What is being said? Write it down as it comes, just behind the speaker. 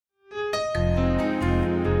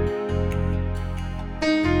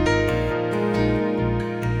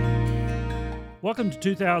Welcome to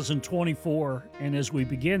 2024, and as we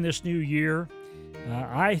begin this new year,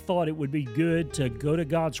 I thought it would be good to go to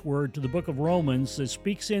God's Word, to the book of Romans, that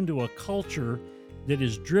speaks into a culture that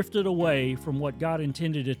has drifted away from what God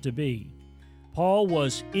intended it to be. Paul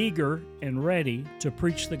was eager and ready to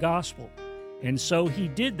preach the gospel, and so he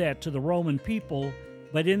did that to the Roman people,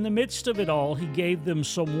 but in the midst of it all, he gave them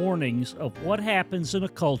some warnings of what happens in a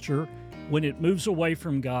culture when it moves away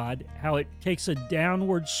from God, how it takes a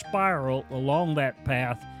downward spiral along that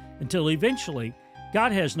path until eventually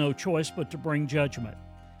God has no choice but to bring judgment.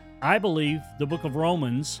 I believe the book of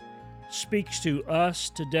Romans speaks to us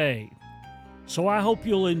today. So I hope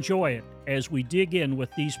you'll enjoy it as we dig in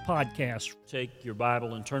with these podcasts. Take your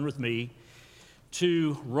Bible and turn with me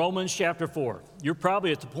to Romans chapter 4. You're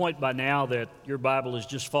probably at the point by now that your Bible has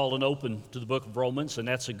just fallen open to the book of Romans, and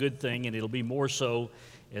that's a good thing, and it'll be more so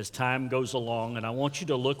as time goes along. And I want you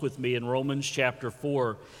to look with me in Romans chapter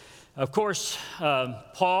 4. Of course,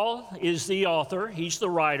 Paul is the author. He's the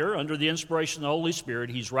writer under the inspiration of the Holy Spirit.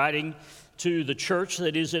 He's writing to the church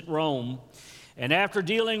that is at Rome. And after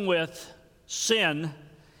dealing with sin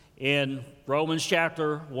in Romans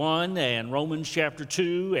chapter 1 and Romans chapter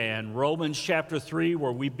 2 and Romans chapter 3,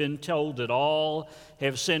 where we've been told that all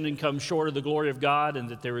have sinned and come short of the glory of God and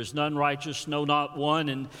that there is none righteous, no, not one.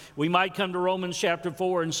 And we might come to Romans chapter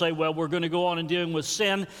 4 and say, well, we're going to go on and dealing with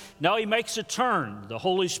sin. No, he makes a turn. The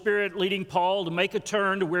Holy Spirit leading Paul to make a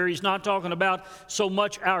turn to where he's not talking about so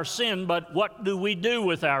much our sin, but what do we do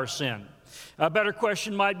with our sin? A better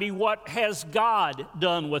question might be, what has God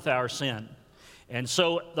done with our sin? And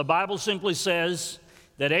so the Bible simply says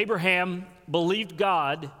that Abraham believed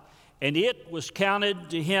God, and it was counted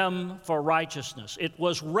to him for righteousness. It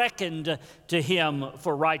was reckoned to him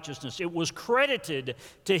for righteousness. It was credited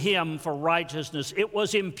to him for righteousness. It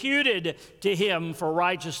was imputed to him for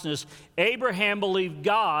righteousness. Abraham believed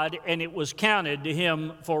God, and it was counted to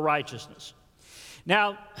him for righteousness.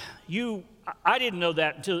 Now, I didn't know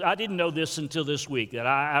this until this week. That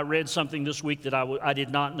I read something this week that I did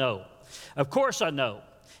not know. Of course I know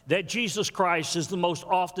that Jesus Christ is the most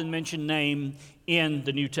often mentioned name in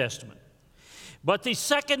the New Testament. But the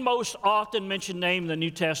second most often mentioned name in the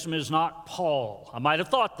New Testament is not Paul. I might have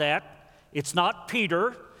thought that. It's not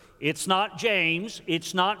Peter. It's not James.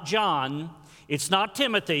 It's not John. It's not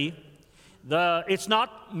Timothy. It's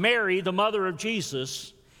not Mary, the mother of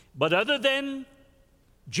Jesus. But other than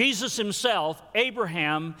Jesus himself,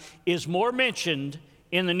 Abraham is more mentioned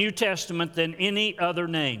in the New Testament than any other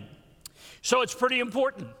name. So it's pretty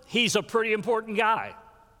important. He's a pretty important guy.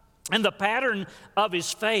 And the pattern of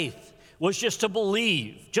his faith was just to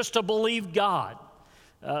believe God.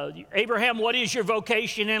 Abraham, what is your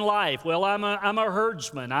vocation in life? Well, I'm a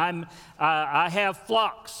herdsman. I have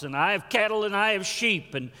flocks, and I have cattle, and I have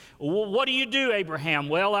sheep. And what do you do, Abraham?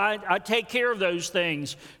 Well, I take care of those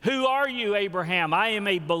things. Who are you, Abraham? I am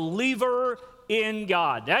a believer in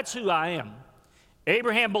God. That's who I am.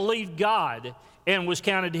 Abraham believed God and was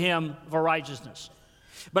counted to him for righteousness.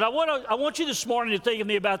 But I want you this morning to think with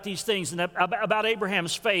me about these things and about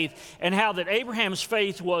Abraham's faith, and how that Abraham's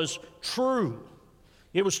faith was true.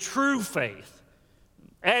 It was true faith,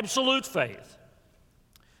 absolute faith.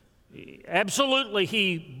 Absolutely,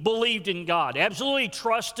 he believed in God. Absolutely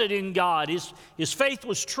trusted in God. His faith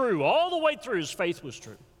was true. All the way through, his faith was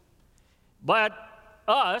true. But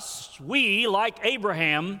we, like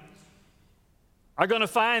Abraham, are going to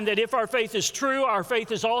find that if our faith is true, our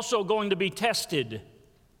faith is also going to be tested.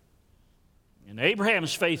 And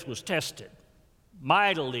Abraham's faith was tested,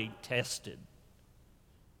 mightily tested.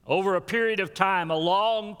 Over a period of time, a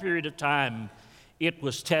long period of time, it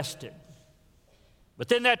was tested. But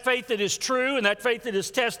then that faith that is true and that faith that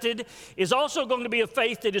is tested is also going to be a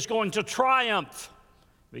faith that is going to triumph,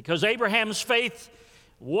 because Abraham's faith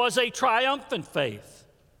was a triumphant faith.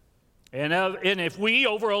 And if we,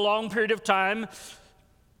 over a long period of time,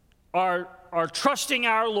 are trusting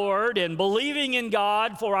our Lord and believing in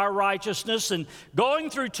God for our righteousness and going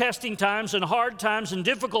through testing times and hard times and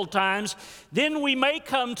difficult times, then we may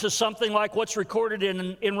come to something like what's recorded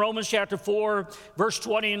in Romans chapter 4, verse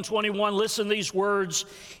 20 and 21. Listen to these words,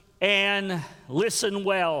 and listen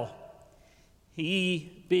well.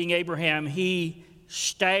 He, being Abraham, he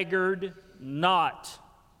staggered not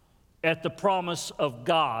at the promise of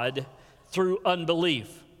God through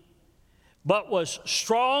unbelief, but was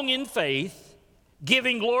strong in faith,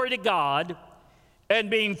 giving glory to God, and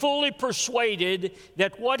being fully persuaded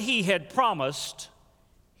that what he had promised,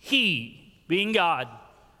 he, being God,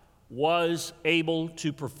 was able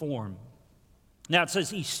to perform. Now it says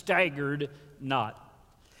he staggered not.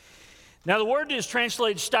 Now, the word that is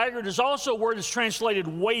translated staggered is also a word that's translated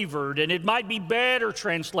wavered, and it might be better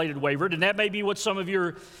translated wavered, and that may be what some of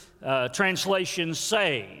your translations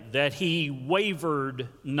say, that he wavered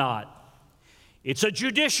not. It's a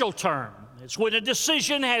judicial term. It's when a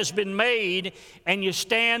decision has been made and you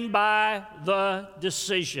stand by the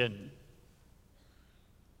decision.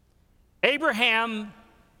 Abraham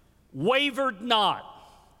wavered not.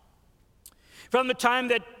 From the time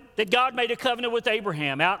that God made a covenant with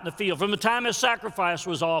Abraham out in the field, from the time his sacrifice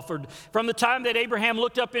was offered, from the time that Abraham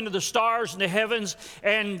looked up into the stars in the heavens,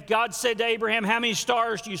 and God said to Abraham, how many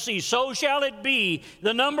stars do you see? So shall it be,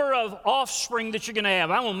 the number of offspring that you're going to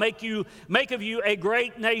have. I will make of you a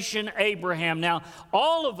great nation, Abraham. Now,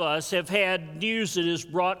 all of us have had news that has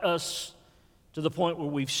brought us to the point where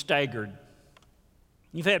we've staggered.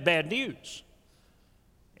 You've had bad news,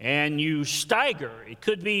 and you stagger. It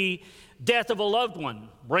could be death of a loved one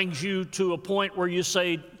brings you to a point where you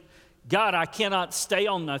say, God, I cannot stay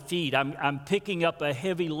on my feet. I'm picking up a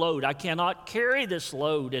heavy load. I cannot carry this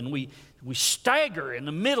load. And we stagger in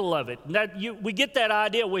the middle of it. And we get that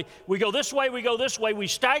idea. We go this way, we go this way. We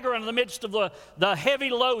stagger in the midst of the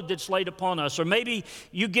heavy load that's laid upon us. Or maybe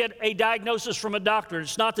you get a diagnosis from a doctor.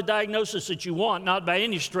 It's not the diagnosis that you want, not by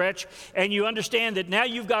any stretch. And you understand that now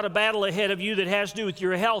you've got a battle ahead of you that has to do with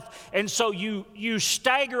your health. And so you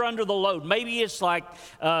stagger under the load. Maybe it's like,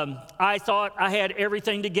 I thought I had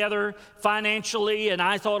everything together financially, and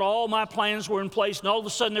I thought all my plans were in place. And all of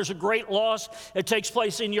a sudden there's a great loss that takes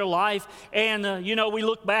place in your life. And, we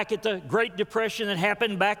look back at the Great Depression that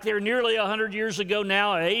happened back there nearly 100 years ago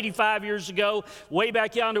now, 85 years ago, way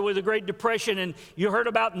back yonder with the Great Depression. And you heard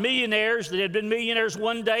about millionaires that had been millionaires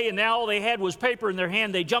one day, and now all they had was paper in their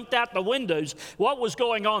hand. They jumped out the windows. What was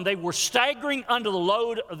going on? They were staggering under the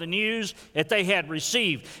load of the news that they had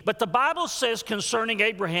received. But the Bible says concerning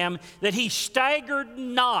Abraham that he staggered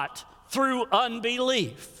not through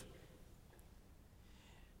unbelief.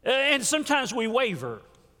 And sometimes we waver.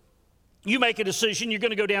 You make a decision, you're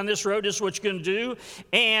going to go down this road, this is what you're going to do,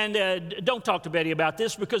 and don't talk to Betty about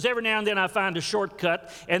this, because every now and then I find a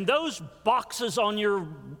shortcut, and those boxes on your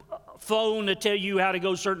phone that tell you how to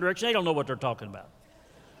go a certain direction, they don't know what they're talking about.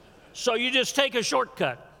 So you just take a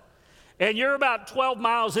shortcut, and you're about 12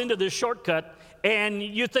 miles into this shortcut, and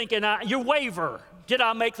you're thinking, you waver, did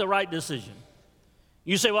I make the right decision?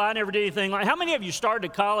 You say, well, I never did anything like. How many of you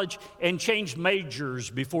started college and changed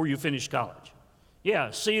majors before you finished college?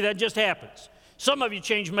 Yeah, see, that just happens. Some of you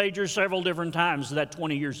changed majors several different times in that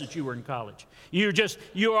 20 years that you were in college.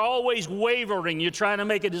 You're always wavering. You're trying to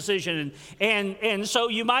make a decision. And so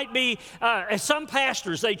you might be, some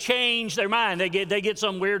pastors, they change their mind. They get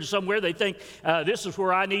somewhere to somewhere. They think, this is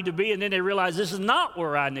where I need to be. And then they realize this is not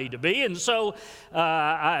where I need to be. And so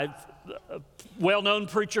a well-known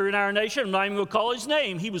preacher in our nation, I'm not even going to call his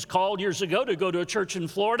name. He was called years ago to go to a church in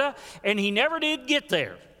Florida, and he never did get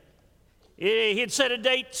there. He'd set a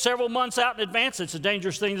date several months out in advance. It's a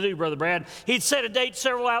dangerous thing to do, Brother Brad. He'd set a date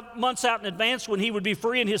several months out in advance when he would be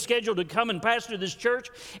free in his schedule to come and pastor this church.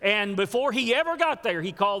 And before he ever got there,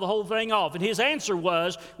 he called the whole thing off. And his answer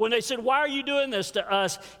was, when they said, why are you doing this to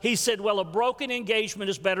us? He said, well, a broken engagement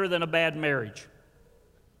is better than a bad marriage.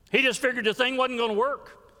 He just figured the thing wasn't going to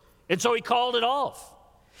work. And so he called it off.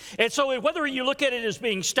 And so whether you look at it as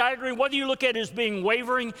being staggering, whether you look at it as being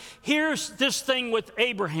wavering, here's this thing with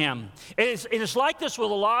Abraham. And it's like this with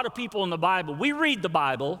a lot of people in the Bible. We read the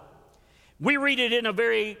Bible. We read it in a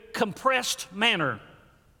very compressed manner.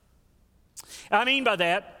 I mean by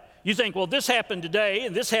that, you think, well, this happened today,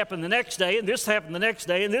 and this happened the next day, and this happened the next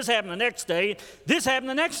day, and this happened the next day, this happened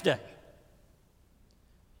the next day.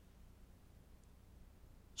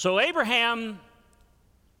 So Abraham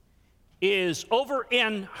is over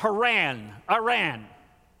in Iran.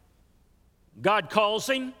 God calls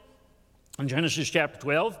him in Genesis chapter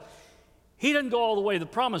 12. He doesn't go all the way to the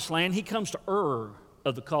promised land. He comes to Ur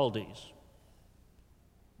of the Chaldees.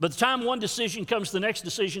 By the time one decision comes to the next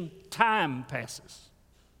decision, time passes.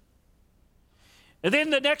 And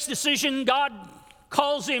then the next decision, God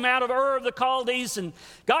calls him out of Ur of the Chaldees, and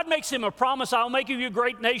God makes him a promise, I'll make of you a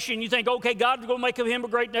great nation. You think, okay, God's going to make of him a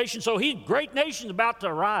great nation, so great nation's about to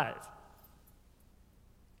arrive.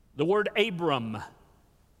 The word Abram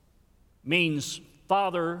means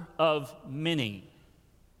father of many.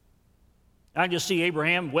 I just see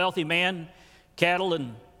Abraham, wealthy man, cattle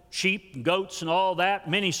and sheep and goats and all that,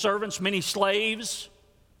 many servants, many slaves.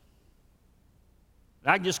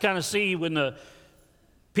 I can just kind of see when the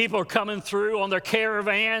People are coming through on their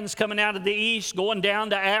caravans, coming out of the east, going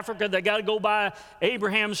down to Africa. They got to go by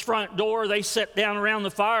Abraham's front door. They sit down around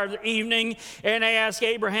the fire of the evening, and they ask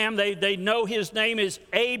Abraham. They know his name is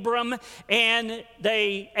Abram, and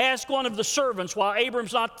they ask one of the servants while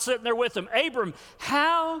Abram's not sitting there with them, Abram,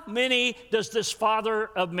 how many does this father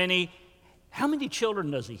of many, how many children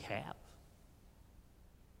does he have?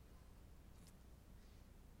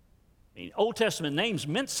 I mean, Old Testament names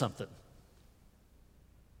meant something.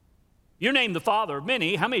 You're named the father of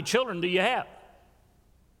many. How many children do you have?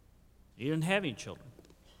 He didn't have any children.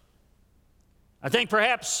 I think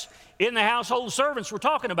perhaps in the household servants were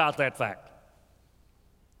talking about that fact.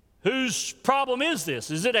 Whose problem is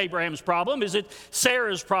this? Is it Abraham's problem? Is it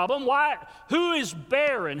Sarah's problem? Why? Who is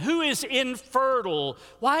barren? Who is infertile?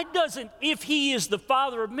 Why doesn't, if he is the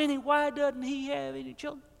father of many, why doesn't he have any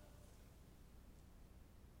children?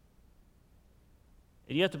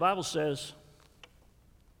 And yet the Bible says,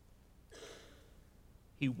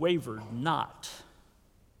 he wavered not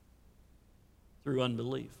through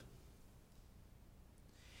unbelief.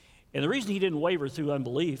 And the reason he didn't waver through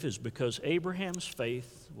unbelief is because Abraham's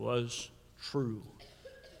faith was true.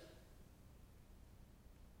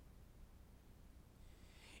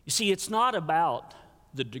 You see, it's not about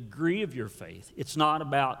the degree of your faith. It's not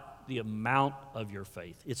about the amount of your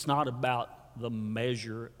faith. It's not about the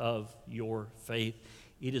measure of your faith.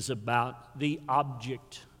 It is about the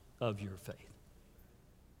object of your faith.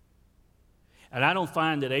 And I don't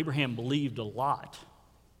find that Abraham believed a lot.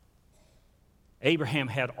 Abraham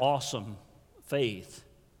had awesome faith.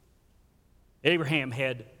 Abraham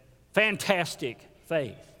had fantastic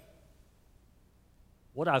faith.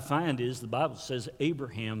 What I find is the Bible says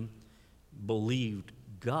Abraham believed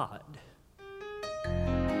God.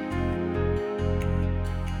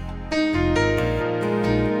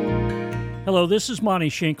 Hello, this is Monty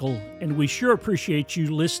Schenkel, and we sure appreciate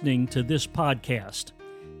you listening to this podcast.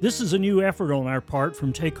 This is a new effort on our part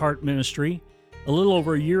from Take Heart Ministry. A little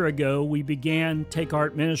over a year ago, we began Take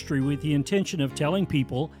Heart Ministry with the intention of telling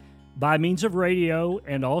people by means of radio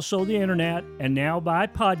and also the internet and now by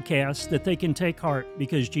podcasts that they can take heart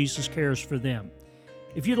because Jesus cares for them.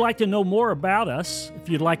 If you'd like to know more about us, if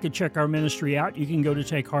you'd like to check our ministry out, you can go to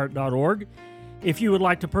takeheart.org. If you would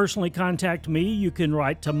like to personally contact me, you can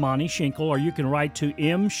write to Monty Schenkel or you can write to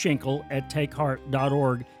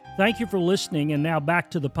mschenkel@takeheart.org. Thank you for listening, and now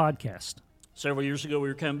back to the podcast. Several years ago, we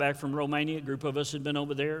were coming back from Romania. A group of us had been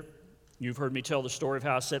over there. You've heard me tell the story of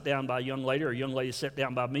how I sat down by a young lady, or a young lady sat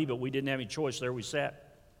down by me, but we didn't have any choice. There we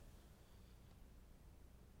sat.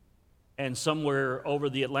 And somewhere over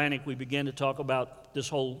the Atlantic, we began to talk about this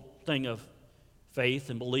whole thing of faith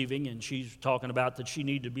and believing, and she's talking about that she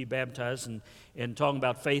needed to be baptized and talking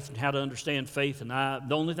about faith and how to understand faith. And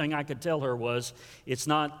the only thing I could tell her was, it's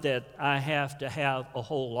not that I have to have a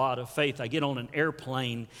whole lot of faith. I get on an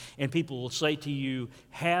airplane and people will say to you,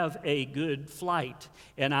 have a good flight.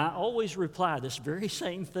 And I always reply this very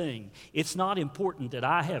same thing. It's not important that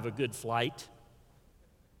I have a good flight.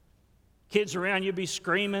 Kids around you be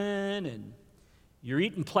screaming, and you're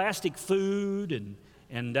eating plastic food,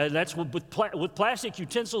 and that's with plastic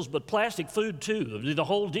utensils, but plastic food too, the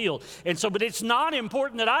whole deal. And so, but it's not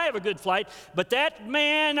important that I have a good flight, but that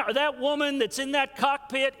man or that woman that's in that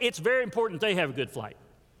cockpit, it's very important they have a good flight.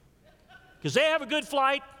 Because they have a good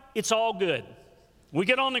flight, it's all good. We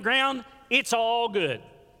get on the ground, it's all good.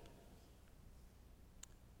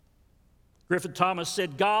 Griffith Thomas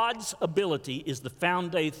said, God's ability is the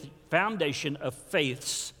foundation of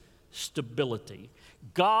faith's stability.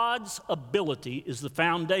 God's ability is the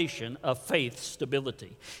foundation of faith's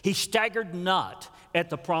stability. He staggered not at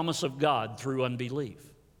the promise of God through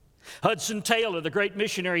unbelief. Hudson Taylor, the great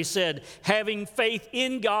missionary, said, having faith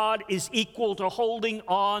in God is equal to holding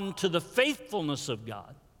on to the faithfulness of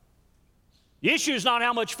God. The issue is not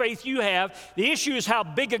how much faith you have. The issue is how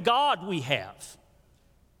big a God we have.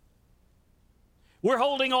 We're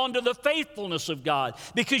holding on to the faithfulness of God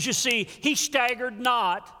because, you see, he staggered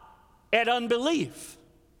not at unbelief.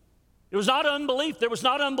 It was not unbelief. There was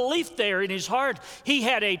not unbelief there in his heart. He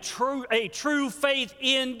had a true faith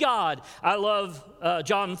in God. I love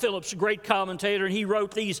John Phillips, a great commentator, and he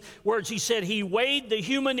wrote these words. He said, he weighed the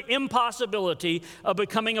human impossibility of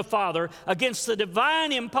becoming a father against the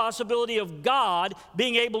divine impossibility of God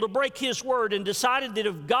being able to break his word, and decided that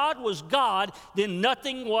if God was God, then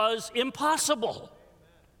nothing was impossible.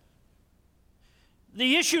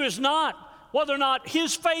 The issue is not whether or not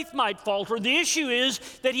his faith might falter. The issue is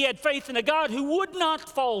that he had faith in a God who would not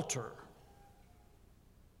falter.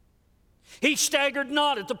 He staggered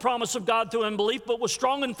not at the promise of God through unbelief, but was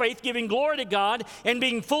strong in faith, giving glory to God, and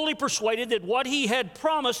being fully persuaded that what he had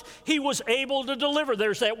promised, he was able to deliver.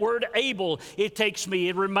 There's that word able. It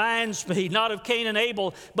reminds me, not of Cain and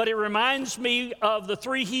Abel, but it reminds me of the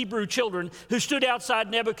 3 Hebrew children who stood outside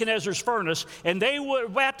Nebuchadnezzar's furnace, and they were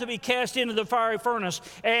about to be cast into the fiery furnace,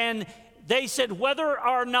 and they said, whether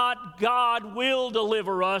or not God will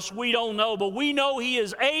deliver us, we don't know, but we know he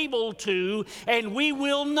is able to, and we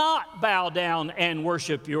will not bow down and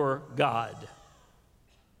worship your God.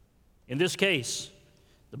 In this case,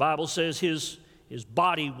 the Bible says his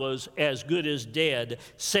body was as good as dead.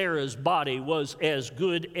 Sarah's body was as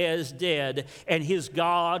good as dead, and his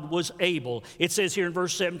God was able. It says here in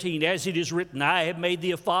verse 17, as it is written, I have made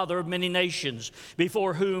thee a father of many nations,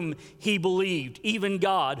 before whom he believed, even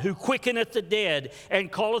God, who quickeneth the dead,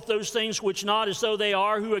 and calleth those things which not as though they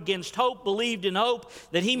are, who against hope believed in hope,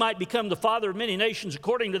 that he might become the father of many nations,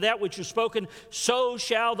 according to that which is spoken, so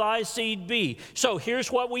shall thy seed be. So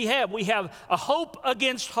here's what we have. We have a hope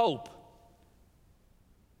against hope.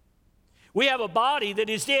 We have a body that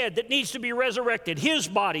is dead that needs to be resurrected. His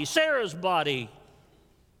body, Sarah's body.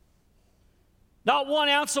 Not 1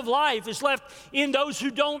 ounce of life is left in those who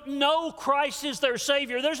don't know Christ as their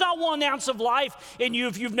Savior. There's not 1 ounce of life in you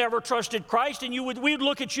if you've never trusted Christ, and we would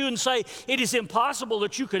look at you and say, it is impossible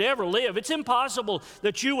that you could ever live. It's impossible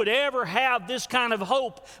that you would ever have this kind of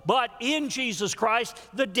hope. But in Jesus Christ,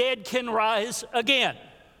 the dead can rise again.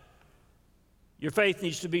 Your faith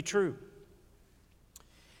needs to be true.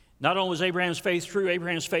 Not only was Abraham's faith true,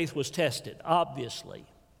 Abraham's faith was tested, obviously.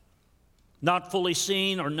 Not fully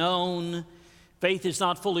seen or known. Faith is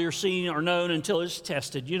not fully seen or known until it's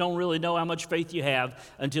tested. You don't really know how much faith you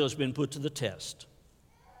have until it's been put to the test.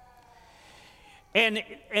 And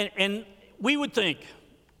we would think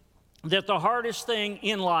that the hardest thing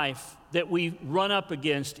in life that we run up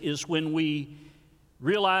against is when we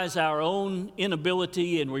realize our own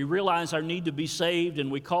inability and we realize our need to be saved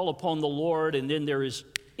and we call upon the Lord, and then there is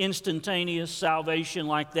instantaneous salvation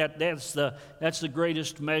like that. That's the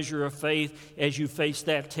greatest measure of faith as you face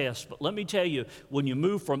that test. But let me tell you, when you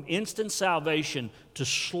move from instant salvation to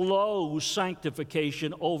slow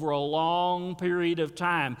sanctification over a long period of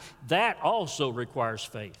time, that also requires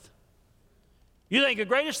faith. You think the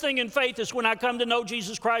greatest thing in faith is when I come to know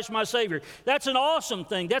Jesus Christ, my Savior. That's an awesome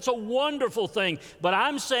thing. That's a wonderful thing. But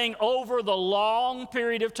I'm saying over the long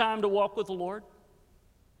period of time to walk with the Lord,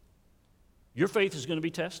 your faith is going to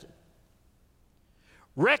be tested.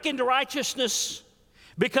 Reckoned righteousness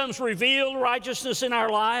becomes revealed righteousness in our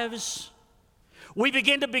lives. We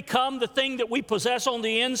begin to become the thing that we possess on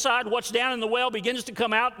the inside. What's down in the well begins to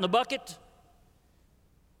come out in the bucket.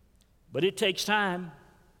 But it takes time.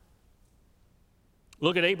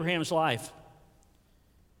 Look at Abraham's life.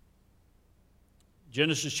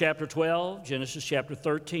 Genesis chapter 12, Genesis chapter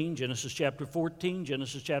 13, Genesis chapter 14,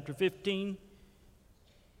 Genesis chapter 15.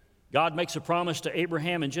 God makes a promise to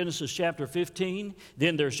Abraham in Genesis chapter 15.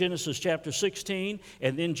 Then there's Genesis chapter 16,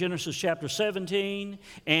 and then Genesis chapter 17.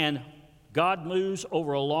 And God moves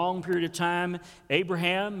over a long period of time.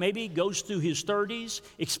 Abraham maybe goes through his 30s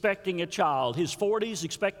expecting a child, his 40s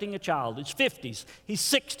expecting a child, his 50s, his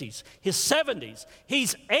 60s, his 70s,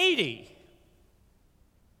 he's 80.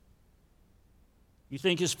 You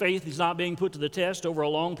think his faith is not being put to the test over a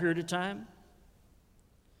long period of time?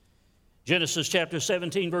 Genesis chapter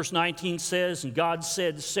 17, verse 19 says, and God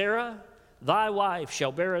said, Sarah, thy wife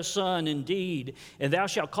shall bear a son indeed, and thou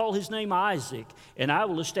shalt call his name Isaac, and I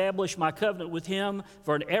will establish my covenant with him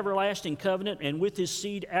for an everlasting covenant, and with his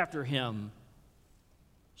seed after him.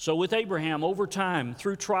 So with Abraham, over time,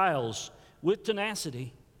 through trials, with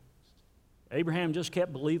tenacity, Abraham just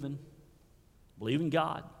kept believing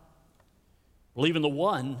God, believing the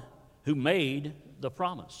one who made the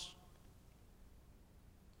promise.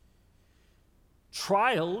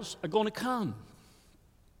 Trials are going to come.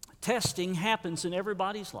 Testing happens in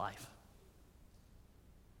everybody's life.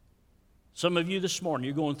 Some of you this morning,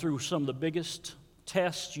 you're going through some of the biggest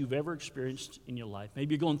tests you've ever experienced in your life.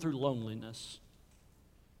 Maybe you're going through loneliness.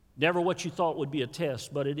 Never what you thought would be a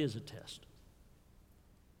test, but it is a test.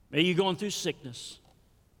 Maybe you're going through sickness.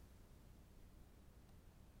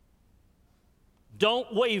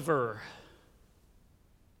 Don't waver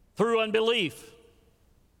through unbelief.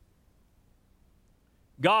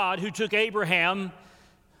 God, who took Abraham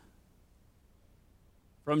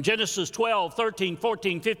from Genesis 12, 13,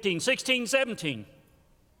 14, 15, 16, 17.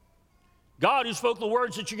 God who spoke the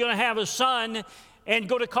words that you're going to have a son and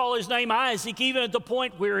go to call his name Isaac, even at the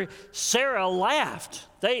point where Sarah laughed.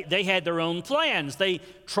 They had their own plans. They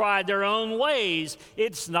tried their own ways.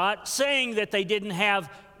 It's not saying that they didn't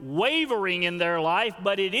have wavering in their life,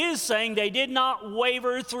 but it is saying they did not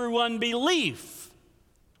waver through unbelief.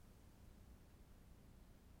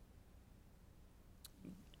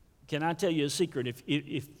 Can I tell you a secret?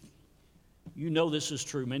 If you know this is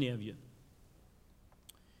true, many of you.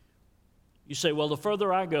 You say, well, the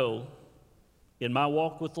further I go in my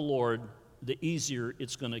walk with the Lord, the easier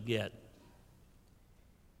it's going to get.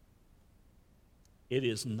 It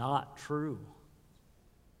is not true.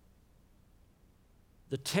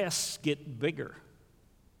 The tests get bigger.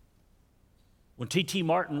 When T.T.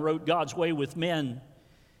 Martin wrote God's Way with Men,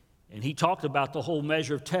 and he talked about the whole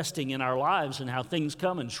measure of testing in our lives and how things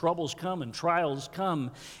come and troubles come and trials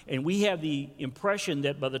come, and we have the impression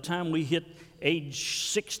that by the time we hit age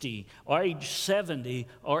 60 or age 70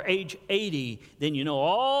 or age 80, then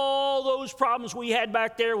all those problems we had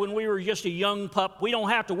back there when we were just a young pup, we don't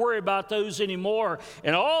have to worry about those anymore.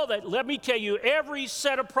 And all that, let me tell you, every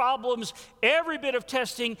set of problems, every bit of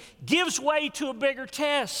testing gives way to a bigger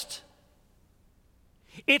test.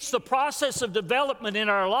 It's the process of development in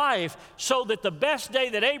our life so that the best day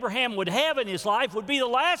that Abraham would have in his life would be the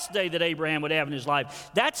last day that Abraham would have in his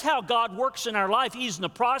life. That's how God works in our life. He's in the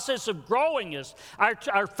process of growing us.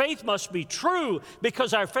 Our faith must be true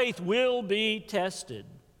because our faith will be tested.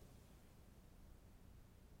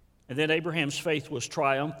 And then Abraham's faith was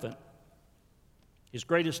triumphant. His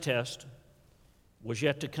greatest test was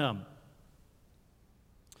yet to come.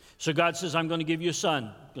 So God says, I'm going to give you a son.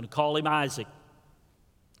 I'm going to call him Isaac.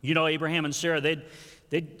 Abraham and Sarah,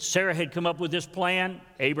 Sarah had come up with this plan.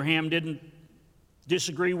 Abraham didn't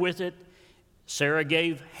disagree with it. Sarah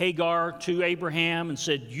gave Hagar to Abraham and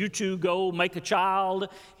said, you two go make a child.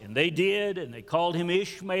 And they did, and they called him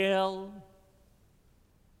Ishmael.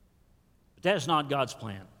 But that's not God's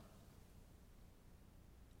plan.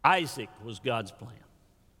 Isaac was God's plan.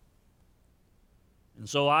 And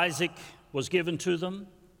so Isaac was given to them.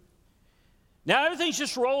 Now everything's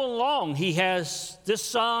just rolling along. He has this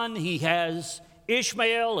son, he has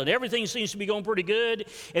Ishmael, and everything seems to be going pretty good.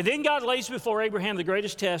 And then God lays before Abraham the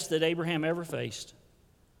greatest test that Abraham ever faced.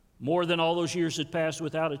 More than all those years had passed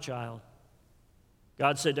without a child.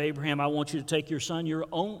 God said to Abraham, I want you to take your son, your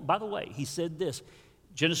own. By the way, he said this,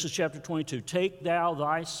 Genesis chapter 22, take thou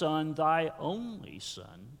thy son, thy only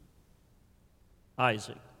son,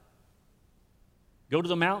 Isaac. Go to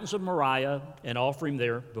the mountains of Moriah and offer him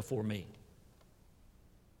there before me.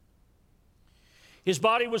 His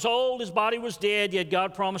body was old, his body was dead, yet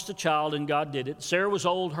God promised a child, and God did it. Sarah was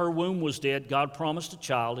old, her womb was dead. God promised a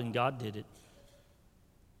child, and God did it.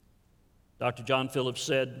 Dr. John Phillips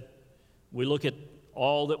said, we look at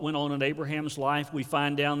all that went on in Abraham's life. We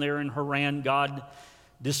find down there in Haran, God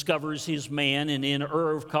discovers his man, and in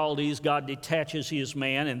Ur of Chaldees, God detaches his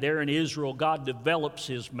man, and there in Israel, God develops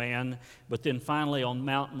his man. But then finally on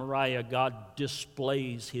Mount Moriah, God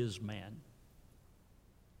displays his man.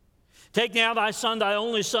 Take now thy son, thy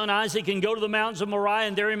only son Isaac, and go to the mountains of Moriah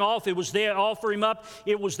and there him off. It was there, offer him up.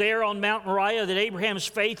 It was there on Mount Moriah that Abraham's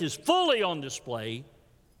faith is fully on display.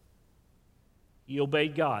 He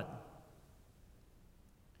obeyed God.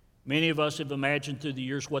 Many of us have imagined through the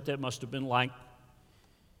years what that must have been like.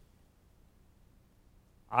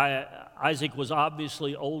 Isaac was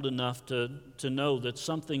obviously old enough to know that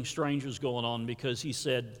something strange was going on, because he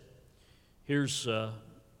said, here's the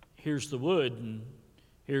wood and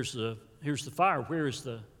here's the fire. Where is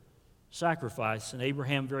the sacrifice? And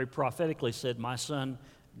Abraham very prophetically said, my son,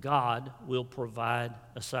 God will provide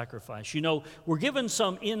a sacrifice. We're given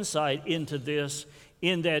some insight into this,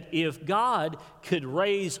 in that if God could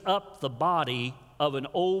raise up the body of an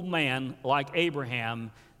old man like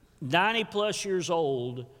Abraham, 90 plus years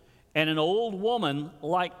old, and an old woman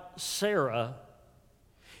like Sarah,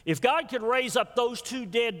 if God could raise up those two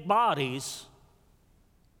dead bodies,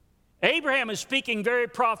 Abraham is speaking very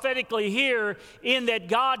prophetically here in that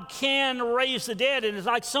God can raise the dead. And it's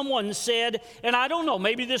like someone said, and I don't know,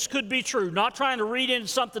 maybe this could be true, not trying to read into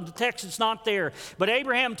something, the text that's not there. But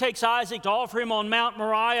Abraham takes Isaac to offer him on Mount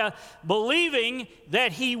Moriah, believing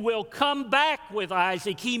that he will come back with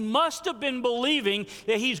Isaac. He must have been believing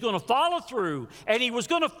that he's going to follow through. And he was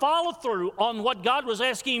going to follow through on what God was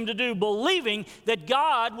asking him to do, believing that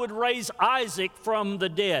God would raise Isaac from the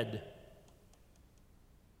dead.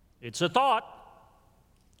 It's a thought.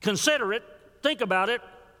 Consider it. Think about it.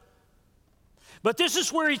 But this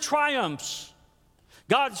is where he triumphs.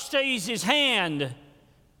 God stays his hand.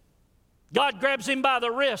 God grabs him by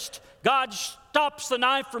the wrist. God stops the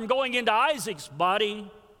knife from going into Isaac's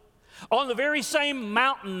body. On the very same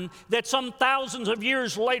mountain that some thousands of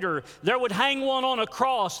years later there would hang one on a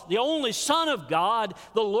cross, the only Son of God,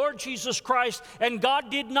 the Lord Jesus Christ, and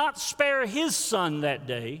God did not spare his son that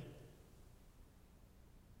day.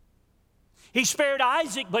 He spared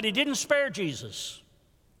Isaac, but he didn't spare Jesus.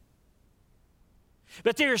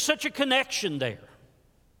 But there is such a connection there.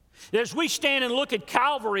 As we stand and look at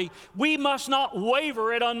Calvary, we must not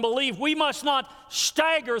waver at unbelief. We must not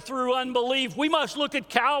stagger through unbelief. We must look at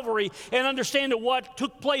Calvary and understand that what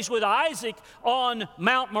took place with Isaac on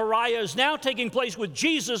Mount Moriah is now taking place with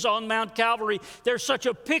Jesus on Mount Calvary. There's such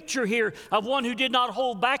a picture here of one who did not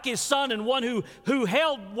hold back his son and one who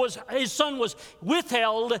his son was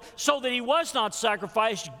withheld so that he was not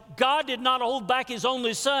sacrificed. God did not hold back his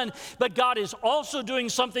only son, but God is also doing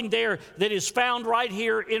something there that is found right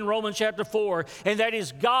here in Romans chapter 4, and that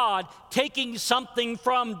is God taking something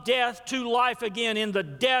from death to life again in the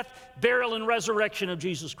death, burial, and resurrection of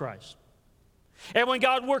Jesus Christ. And when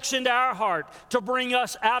God works into our heart to bring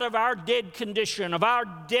us out of our dead condition, of our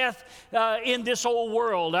death in this old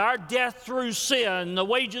world, our death through sin, the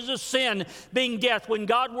wages of sin being death, when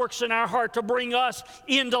God works in our heart to bring us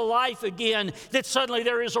into life again, that suddenly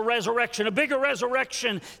there is a resurrection, a bigger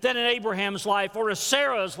resurrection than in Abraham's life or a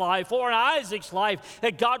Sarah's life or in Isaac's life,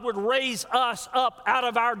 that God would raise us up out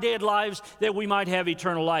of our dead lives that we might have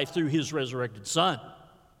eternal life through His resurrected Son.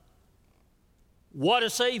 What a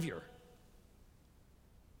Savior!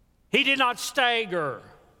 He did not stagger.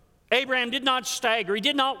 Abraham did not stagger. He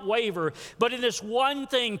did not waver. But in this one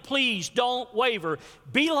thing, please don't waver.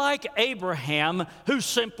 Be like Abraham, who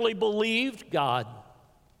simply believed God.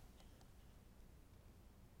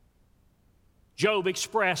 Job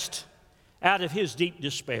expressed out of his deep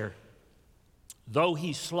despair, "Though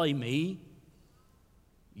he slay me,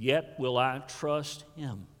 yet will I trust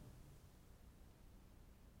him."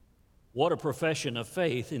 What a profession of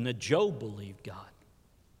faith in that Job believed God.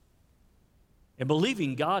 And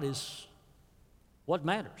believing God is what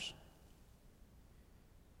matters.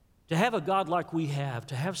 To have a God like we have,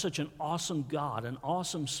 to have such an awesome God, an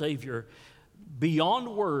awesome Savior,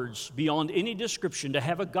 beyond words, beyond any description, to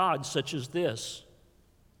have a God such as this,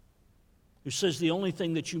 who says the only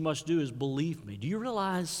thing that you must do is believe me. Do you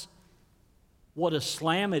realize what a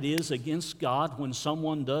slam it is against God when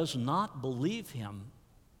someone does not believe Him?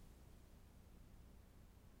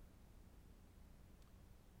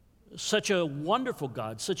 Such a wonderful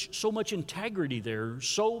God, so much integrity there,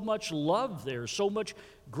 so much love there, so much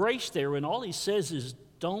grace there, and all He says is,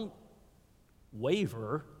 don't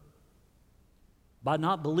waver by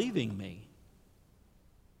not believing me.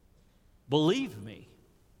 Believe me.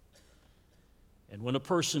 And when a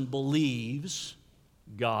person believes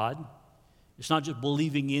God, it's not just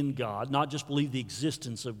believing in God, not just believe the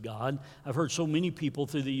existence of God. I've heard so many people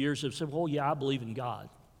through the years have said, "Oh yeah, I believe in God."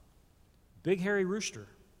 Big hairy rooster.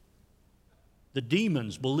 The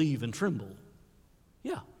demons believe and tremble.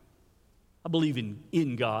 Yeah, I believe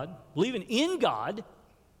in God. Believing in God,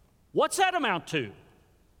 what's that amount to?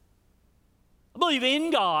 I believe in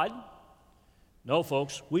God. No,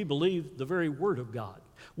 folks, we believe the very Word of God.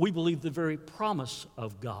 We believe the very promise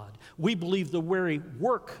of God. We believe the very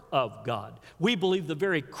work of God. We believe the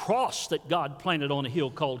very cross that God planted on a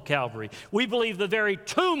hill called Calvary. We believe the very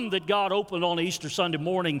tomb that God opened on Easter Sunday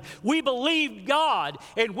morning. We believe God,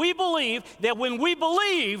 and we believe that when we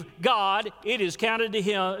believe God, it is counted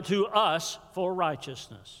to us for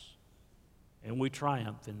righteousness. And we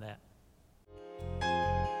triumph in that.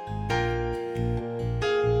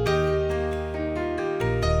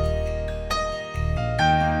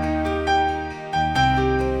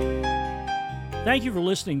 Thank you for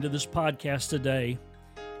listening to this podcast today.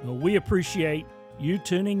 We appreciate you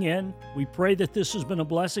tuning in. We pray that this has been a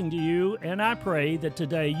blessing to you, and I pray that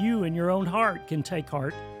today you in your own heart can take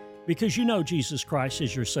heart because you know Jesus Christ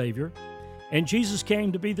is your Savior, and Jesus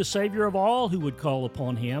came to be the Savior of all who would call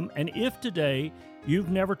upon Him. And if today you've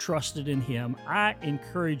never trusted in Him, I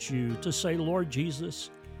encourage you to say, "Lord Jesus,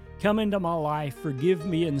 come into my life, forgive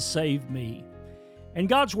me and save me." And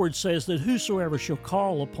God's Word says that whosoever shall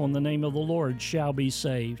call upon the name of the Lord shall be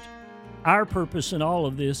saved. Our purpose in all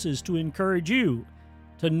of this is to encourage you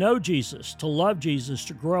to know Jesus, to love Jesus,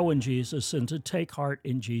 to grow in Jesus, and to take heart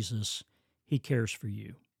in Jesus. He cares for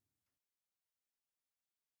you.